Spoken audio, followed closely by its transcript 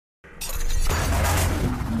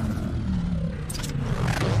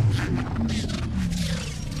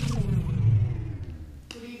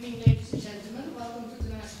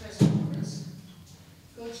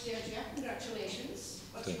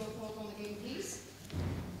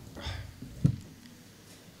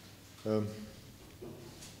Um,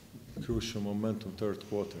 Crucial momentum, third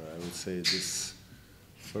quarter. I would say this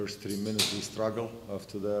first 3 minutes we struggle.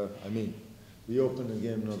 After that, I mean, we opened the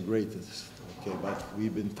game not great, okay, but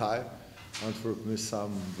we've been tired. Antwerp missed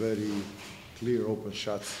some very clear open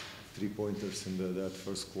shots, 3-pointers in that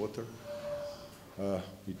first quarter.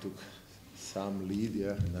 We took some lead,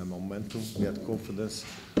 yeah, and momentum. We had confidence.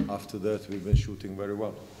 After that, we've been shooting very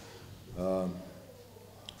well.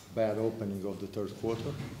 Bad opening of the third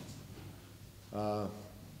quarter.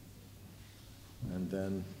 And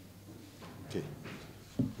then, okay,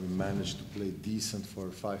 we managed to play decent for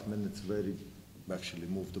 5 minutes, actually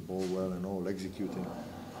moved the ball well and all, executing.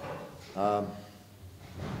 But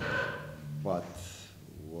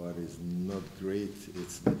what is not great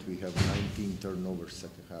is that we have 19 turnovers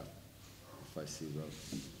second half, if I see well.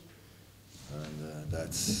 And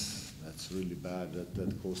that's really bad.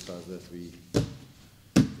 That cost us that we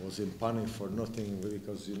was in panic for nothing,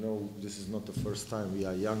 because you know this is not the first time. We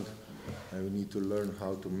are young and we need to learn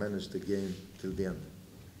how to manage the game till the end.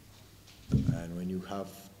 And when you have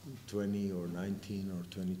 20 or 19 or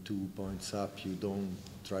 22 points up, you don't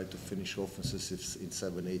try to finish offenses in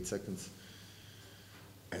 7-8 seconds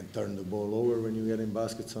and turn the ball over when you get in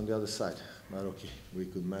baskets on the other side. But okay, we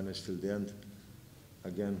could manage till the end.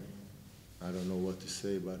 Again, I don't know what to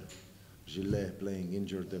say, but Gillet playing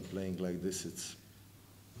injured and playing like this, it's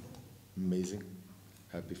amazing.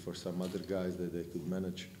 Happy for some other guys that they could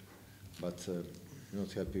manage, but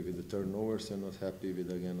not happy with the turnovers and not happy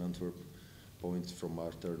with, again, Antwerp points from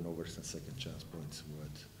our turnovers and second chance points.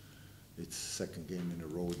 But it's second game in a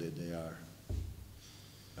row that they are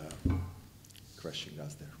crushing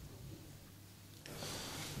us there.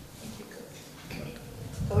 Thank you, Coach.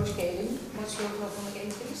 Coach Skelin, what's your thought on the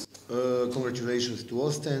game, please? Congratulations to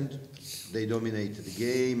Oostende. They dominated the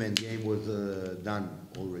game, and the game was done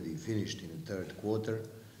already, finished in the third quarter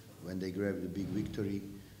when they grabbed the big victory.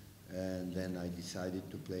 And then I decided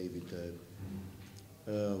to play with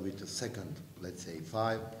a second, let's say,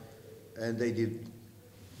 5, and they did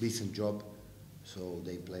decent job. So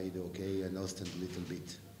they played okay, and Oostende a little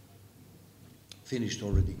bit finished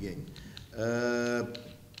already game.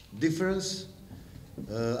 Difference.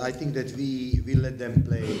 I think that we let them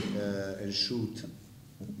play and shoot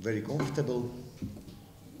very comfortable.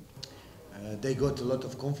 They got a lot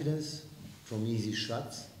of confidence from easy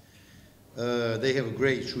shots. They have a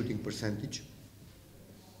great shooting percentage,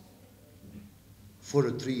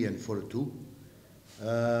 4-3 and 4-2.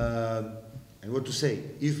 And what to say,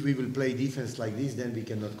 if we will play defense like this, then we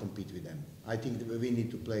cannot compete with them. I think that we need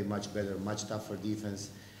to play much better, much tougher defense.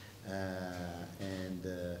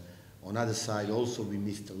 On other side also we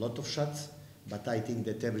missed a lot of shots, but I think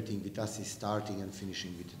that everything with us is starting and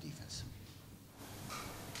finishing with the defense.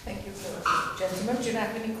 Thank you, Coach. Gentlemen, do you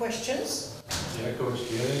have any questions? Yeah, Coach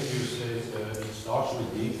Gjergja, you say it starts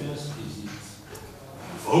with defense. Is it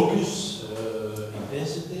focus,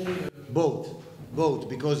 intensity? Both,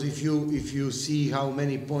 because if you see how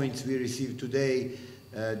many points we received today,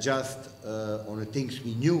 just on the things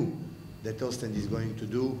we knew that Oostende is going to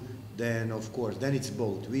do, then of course, then it's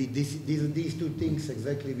both. These two things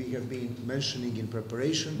exactly we have been mentioning in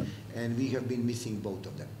preparation, and we have been missing both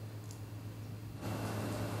of them.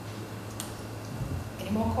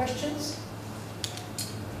 Any more questions?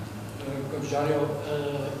 Coach Dario,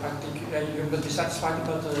 I think you must be satisfied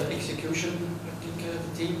about the execution. I think the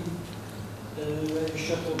team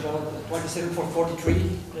shot about 27 for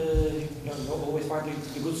 43. Always finding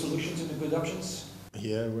the good solutions and the good options.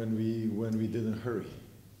 Yeah, when we didn't hurry.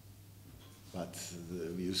 But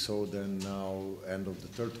you saw then now, end of the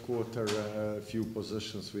third quarter, a few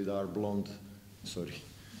positions with our blonde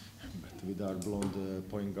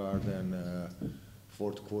point guard, and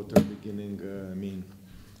fourth quarter beginning, I mean,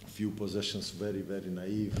 a few possessions very, very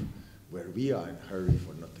naive, where we are in a hurry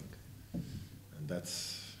for nothing. And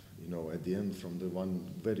that's, you know, at the end from the one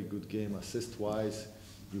very good game assist-wise,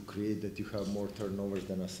 you create that you have more turnovers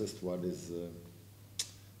than assists, what is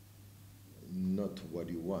not what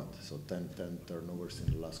you want. So 10 turnovers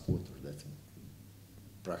in the last quarter, that's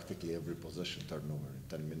practically every possession turnover in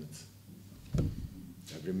 10 minutes.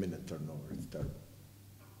 Every minute turnover, it's terrible.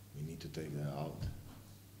 We need to take that out.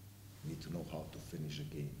 We need to know how to finish a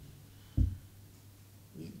game.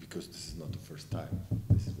 Because this is not the first time.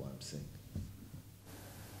 This is what I'm saying.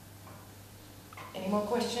 Any more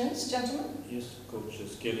questions, gentlemen? Yes, Coach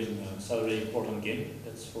Skelin, very important game.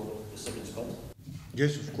 That's for the second spot.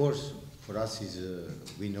 Yes, of course. For us,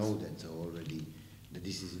 we know that already that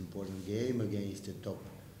this is an important game against the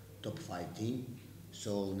top 5 team.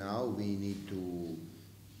 So now we need to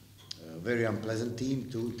very unpleasant team,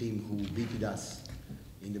 two teams who beat us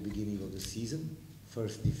in the beginning of the season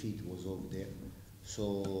first defeat was over there.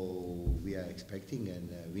 So we are expecting, and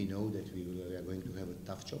we know that we are going to have a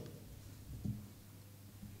tough job.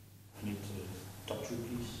 I need top three,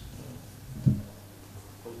 please.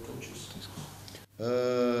 Both coaches.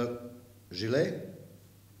 Gillet,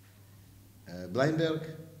 Bleinberg,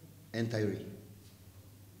 and Tyree.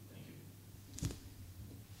 Thank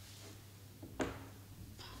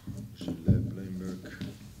you. Gillet, Bleinberg,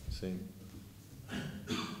 same.